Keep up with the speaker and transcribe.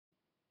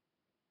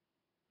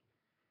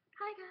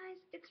Hi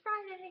guys, it's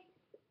Friday.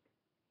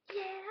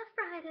 Yeah,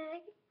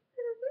 Friday.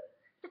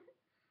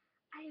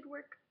 I had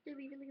work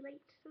really late,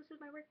 so this is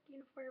my work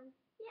uniform.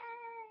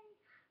 Yay!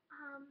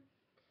 Um,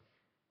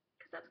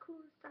 'Cause that's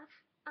cool and stuff.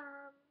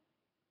 Um,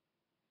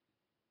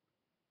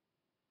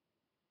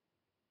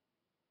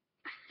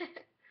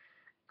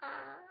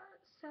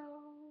 so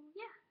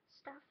yeah,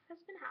 stuff has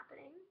been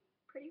happening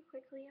pretty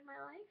quickly in my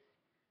life.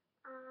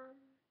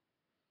 Um,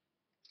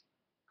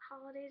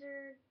 Holidays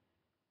are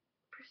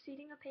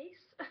proceeding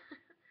apace.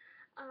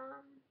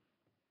 um,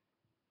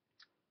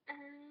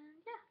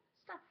 and yeah,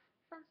 stuff,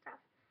 fun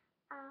stuff.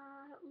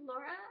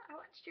 Laura, I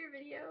watched your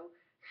video.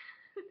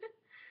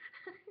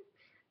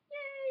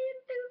 Yay,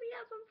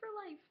 enthusiasm for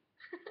life.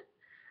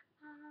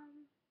 um,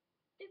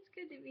 it's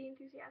good to be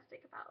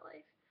enthusiastic about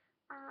life.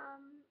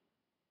 Um,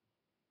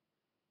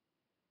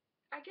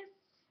 I guess,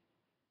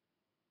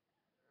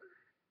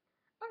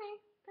 okay,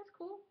 that's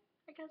cool.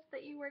 I guess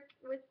that you work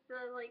with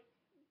the, like,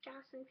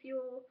 gas and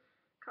fuel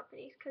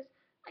companies, because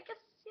I guess,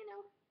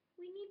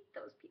 we need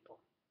those people,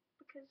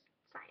 because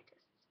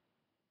scientists.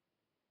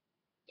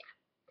 Yeah.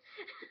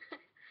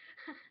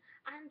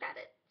 I'm bad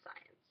at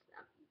science.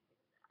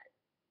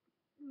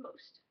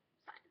 Most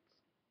science.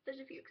 There's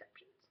a few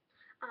exceptions.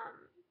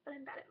 But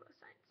I'm bad at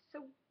most science.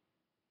 So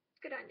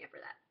good on you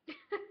for that.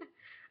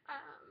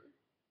 um,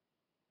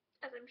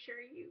 as I'm sure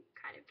you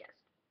kind of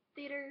guessed.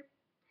 Theater,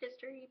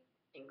 history,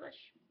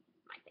 English,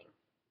 my thing.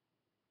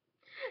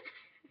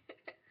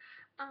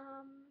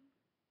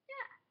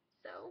 Yeah,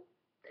 so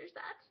there's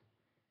that.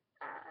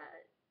 Uh,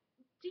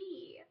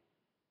 D,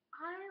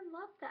 I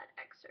love that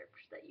excerpt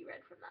that you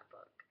read from that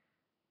book.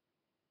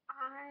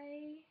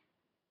 I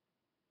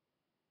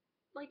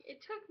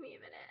it took me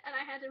a minute, and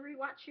I had to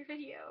rewatch your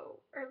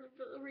video or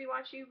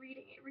rewatch you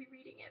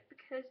rereading it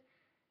because,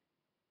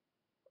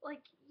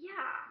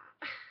 yeah,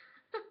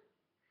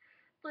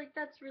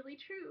 that's really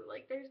true.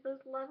 There's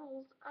those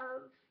levels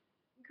of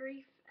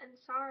grief and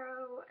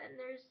sorrow, and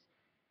there's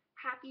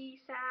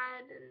happy,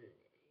 sad, and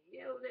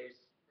there's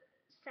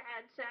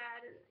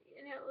sad, and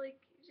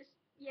just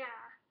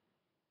yeah.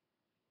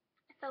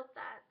 I felt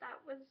that. That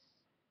was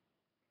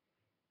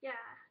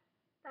yeah.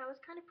 That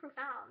was kind of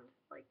profound,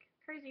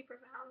 crazy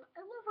profound.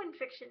 I love when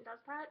fiction does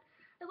that.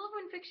 I love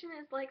when fiction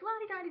is like la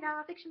di da di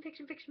da,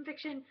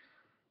 fiction,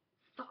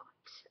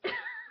 thought.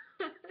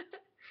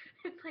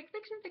 It's like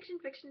fiction,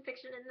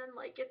 and then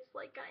it's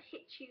gonna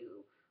hit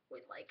you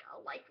with a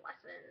life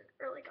lesson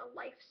or a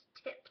life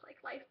tip,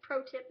 life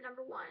pro tip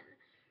number 1.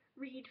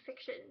 Read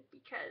fiction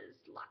because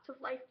lots of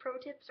life pro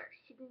tips are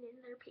hidden in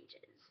their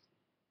pages.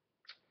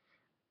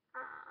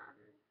 Um,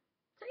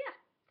 so yeah,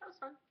 that was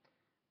fun.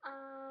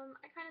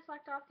 I kind of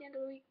slacked off the end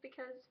of the week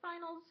because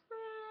finals.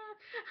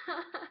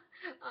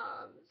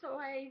 So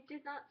I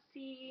did not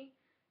see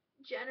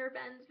Jen or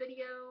Ben's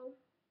video.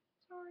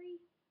 Sorry.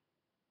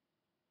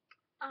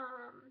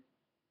 Um,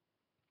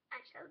 I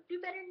shall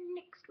do better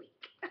next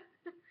week.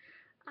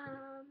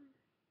 um,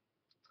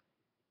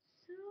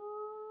 so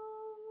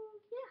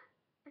yeah,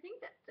 I think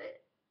that's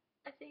it.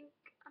 I think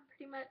I'm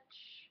pretty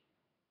much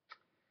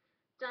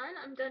done.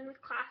 I'm done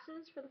with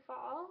classes for the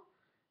fall.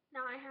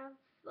 Now I have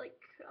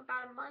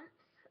about a month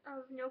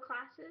of no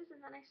classes,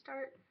 and then I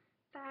start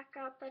back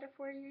up at a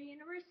 4-year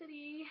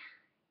university.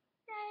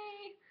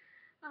 Yay!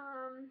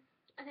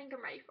 I think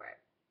I'm ready for it.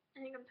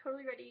 I think I'm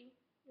totally ready,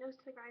 nose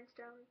to the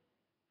grindstone,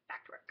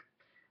 back to work.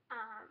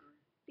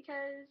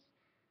 Because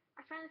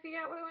I finally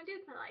figured out what I want to do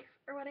with my life,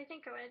 or what I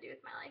think I want to do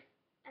with my life,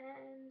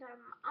 and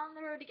I'm on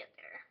the road to get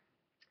there.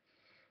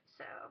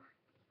 So,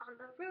 on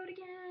the road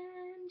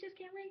again, just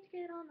can't wait to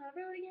get on the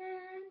road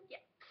again.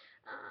 Yeah.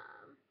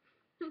 Um,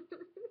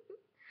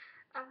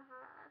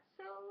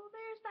 so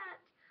there's that.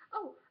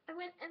 Oh, I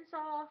went and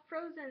saw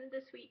Frozen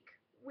this week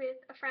with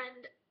a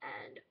friend,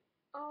 and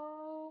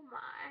oh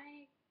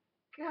my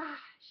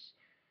gosh,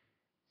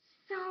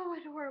 so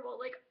adorable.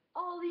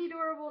 All the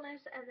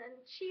adorableness, and then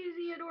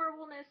cheesy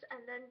adorableness,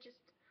 and then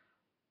just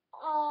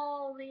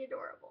all the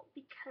adorable,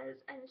 because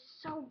and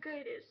so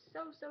good, is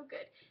so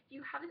good. If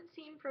you haven't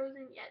seen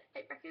Frozen yet,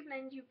 I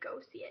recommend you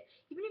go see it.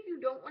 Even if you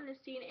don't want to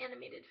see an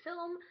animated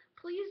film,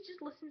 please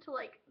just listen to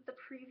the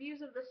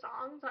previews of the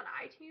songs on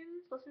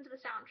iTunes. Listen to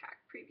the soundtrack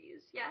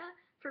previews, yeah,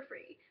 for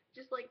free.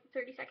 Just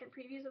 30-second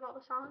previews of all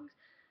the songs.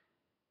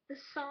 The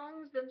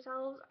songs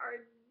themselves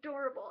are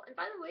adorable, and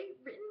by the way,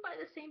 written by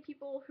the same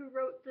people who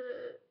wrote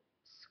the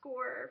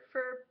score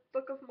for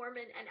Book of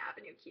Mormon and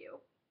Avenue Q.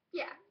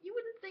 Yeah, you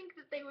wouldn't think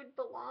that they would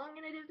belong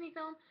in a Disney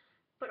film,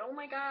 but oh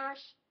my gosh,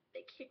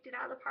 they kicked it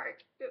out of the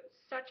park. It was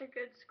such a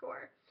good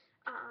score.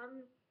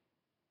 Um,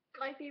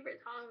 my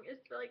favorite song is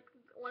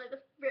one of the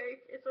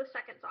it's the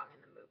second song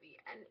in the movie,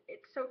 and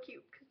it's so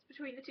cute because it's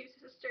between the two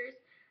sisters,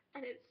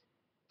 and it's,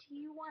 do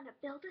you want to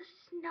build a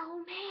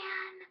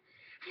snowman?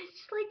 And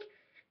it's just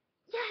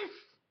yes,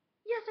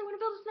 yes, I want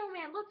to build a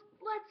snowman.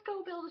 Let's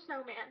go build a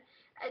snowman.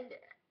 And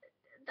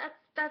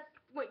that's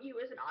what you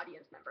as an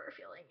audience member are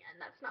feeling,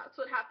 and that's not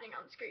what's happening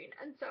on screen.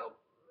 And so,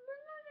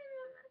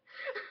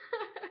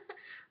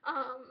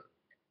 um,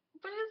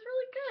 but it's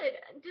really good.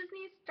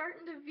 Disney's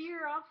starting to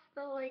veer off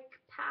the like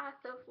path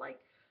of like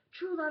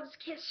true love's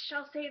kiss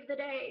shall save the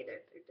day.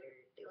 They're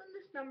doing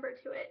this number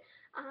to it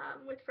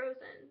with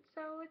Frozen,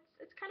 so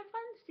it's kind of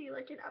fun to see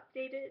like an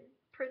updated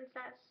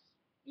princess.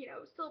 You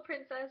know, still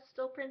princess,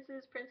 still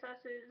princes,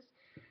 princesses.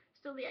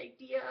 Still the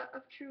idea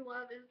of true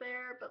love is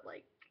there, but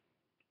like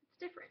it's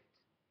different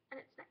and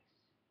it's nice.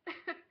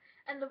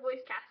 And the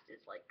voice cast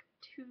is like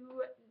to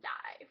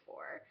die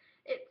for.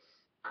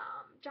 It's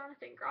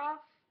Jonathan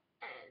Groff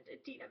and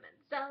Idina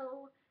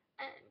Menzel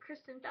and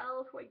Kristen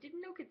Bell, who I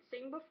didn't know could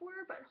sing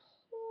before, but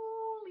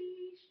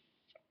holy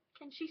shit,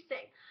 can she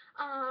sing?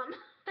 Um,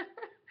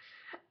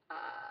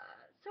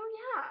 so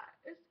yeah,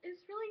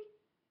 it's really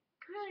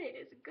good.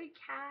 It's a good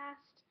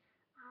cast,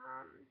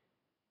 um,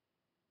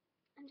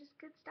 and just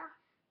good stuff.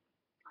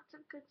 Lots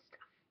of good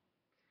stuff.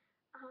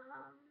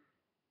 Um,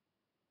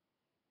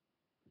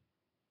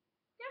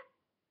 yeah.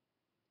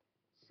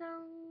 So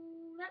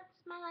that's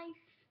my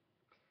life.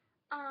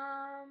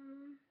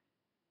 Um,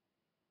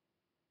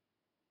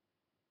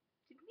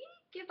 did we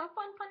give up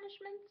on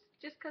punishments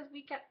just because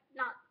we kept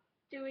not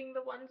doing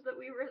the ones that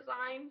we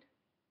resigned?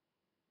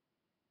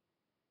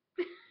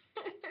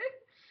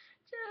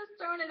 Just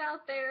throwing it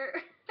out there.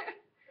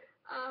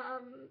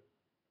 um,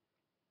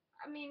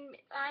 I mean,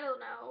 I don't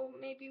know.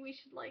 Maybe we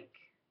should like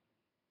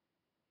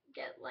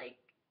get like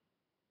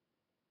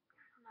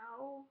I don't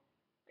know,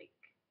 like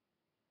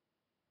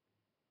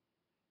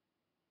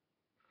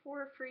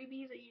 4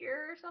 freebies a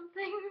year or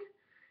something.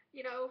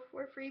 You know,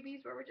 4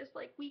 freebies where we're just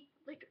like we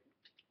like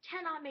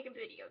cannot make a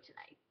video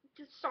tonight.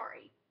 Just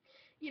sorry.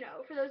 You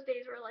know, for those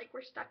days where like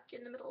we're stuck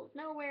in the middle of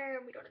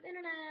nowhere and we don't have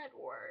internet,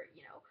 or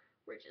you know,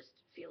 we're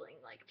just feeling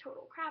like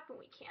total crap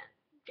and we can't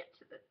get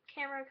to the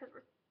camera because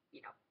we're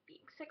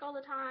being sick all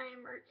the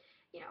time, or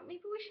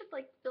maybe we should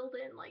like build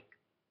in like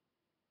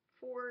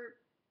 4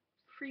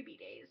 freebie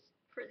days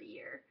for the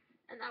year,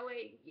 and that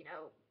way you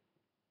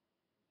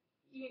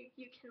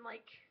can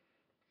like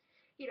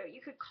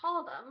you could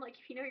call them, like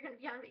if you know you're going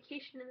to be on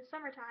vacation in the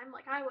summertime,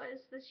 like I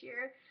was this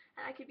year,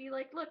 and I could be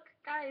like, look,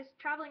 guys,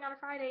 traveling on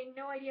a Friday,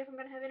 no idea if I'm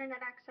going to have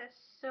internet access,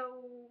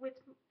 so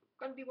it's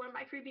going to be one of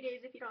my freebie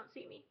days if you don't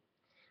see me.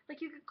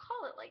 Like, you could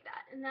call it like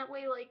that, and that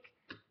way, like,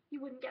 you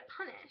wouldn't get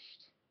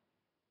punished.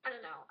 I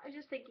don't know. I was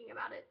just thinking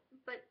about it.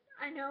 But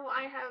I know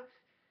I have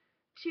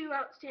 2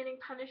 outstanding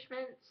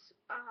punishments.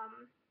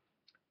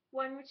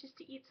 One which is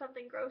to eat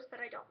something gross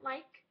that I don't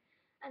like,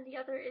 and the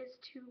other is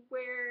to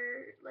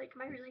wear like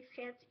my really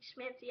fancy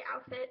schmancy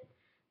outfit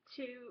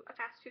to a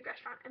fast food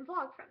restaurant and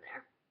vlog from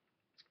there.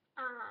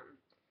 Um,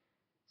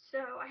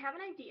 so I have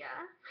an idea.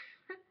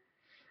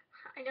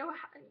 I know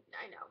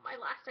my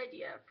last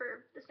idea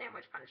for the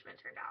sandwich punishment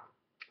turned out,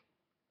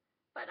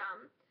 but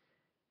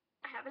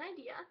I have an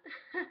idea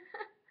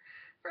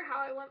for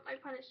how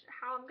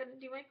I'm gonna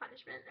do my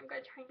punishment. I'm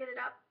gonna try and get it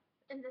up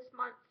in this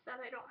month that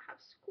I don't have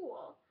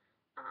school.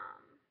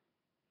 Um,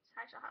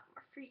 so I shall have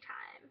more free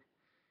time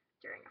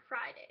during a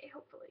Friday,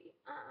 hopefully.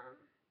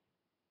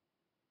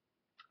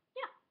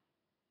 Yeah,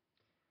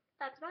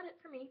 that's about it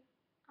for me.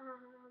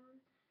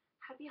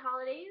 Happy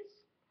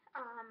holidays.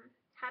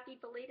 Happy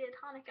belated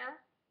Hanukkah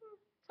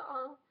to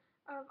all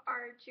of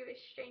our Jewish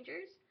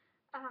strangers.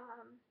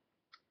 Um,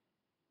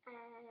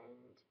 and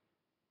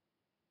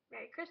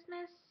Merry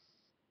Christmas.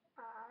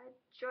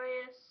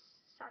 Joyous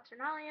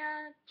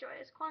Saturnalia,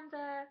 joyous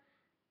Kwanzaa,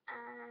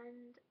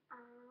 and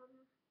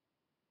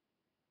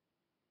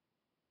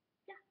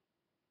yeah,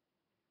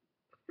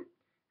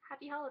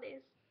 happy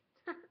holidays.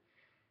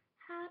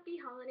 Happy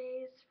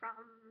holidays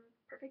from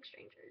perfect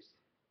strangers.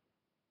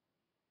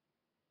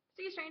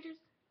 See you, strangers.